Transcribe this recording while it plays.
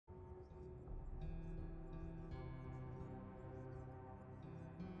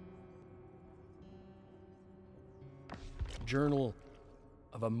Journal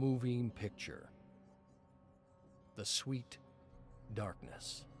of a Moving Picture. The Sweet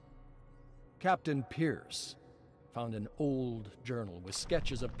Darkness. Captain Pierce found an old journal with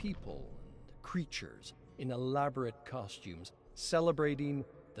sketches of people and creatures in elaborate costumes celebrating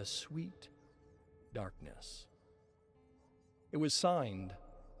the sweet darkness. It was signed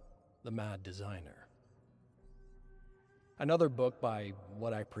The Mad Designer. Another book by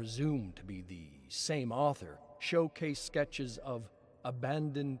what I presume to be the same author showcased sketches of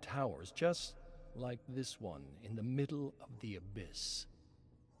abandoned towers just like this one in the middle of the abyss.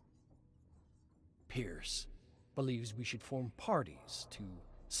 Pierce believes we should form parties to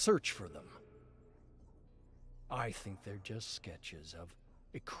search for them. I think they're just sketches of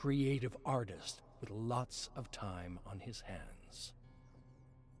a creative artist with lots of time on his hands.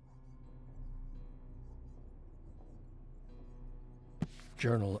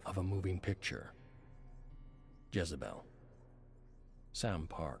 Journal of a Moving Picture. Jezebel. Sam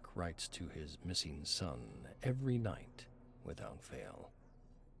Park writes to his missing son every night without fail.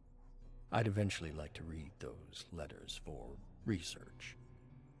 I'd eventually like to read those letters for research.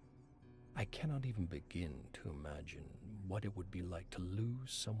 I cannot even begin to imagine what it would be like to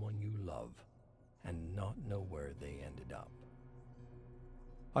lose someone you love and not know where they ended up.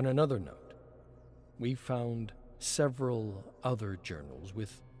 On another note, we found several other journals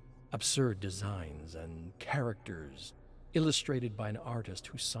with absurd designs and characters illustrated by an artist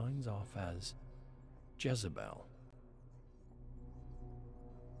who signs off as Jezebel.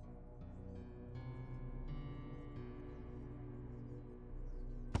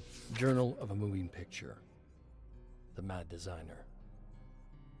 Journal of a Moving Picture. The Mad Designer.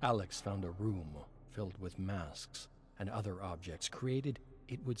 Alex found a room filled with masks and other objects created,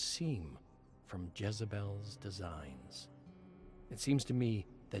 it would seem, from Jezebel's designs. It seems to me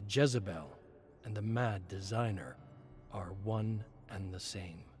that Jezebel and the Mad Designer are one and the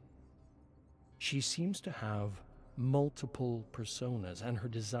same. She seems to have multiple personas, and her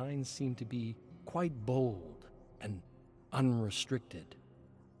designs seem to be quite bold and unrestricted.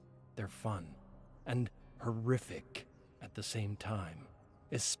 They're fun and horrific at the same time,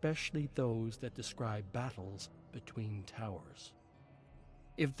 especially those that describe battles between towers.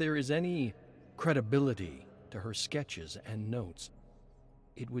 If there is any credibility to her sketches and notes,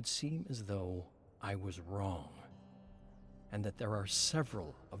 it would seem as though I was wrong, and that there are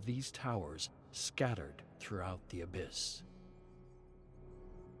several of these towers scattered throughout the abyss.